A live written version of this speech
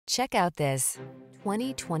Check out this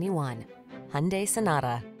 2021 Hyundai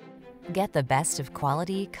Sonata. Get the best of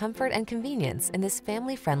quality, comfort, and convenience in this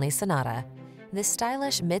family-friendly Sonata. This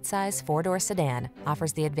stylish midsize four-door sedan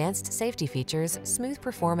offers the advanced safety features, smooth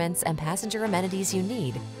performance, and passenger amenities you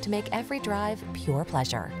need to make every drive pure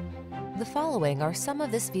pleasure. The following are some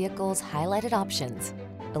of this vehicle's highlighted options: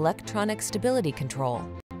 electronic stability control,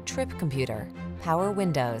 trip computer, power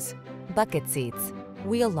windows, bucket seats,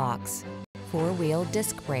 wheel locks, four-wheel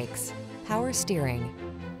disc brakes, power steering.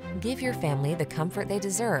 Give your family the comfort they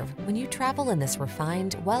deserve when you travel in this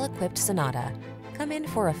refined, well-equipped Sonata. Come in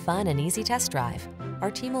for a fun and easy test drive.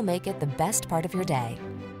 Our team will make it the best part of your day.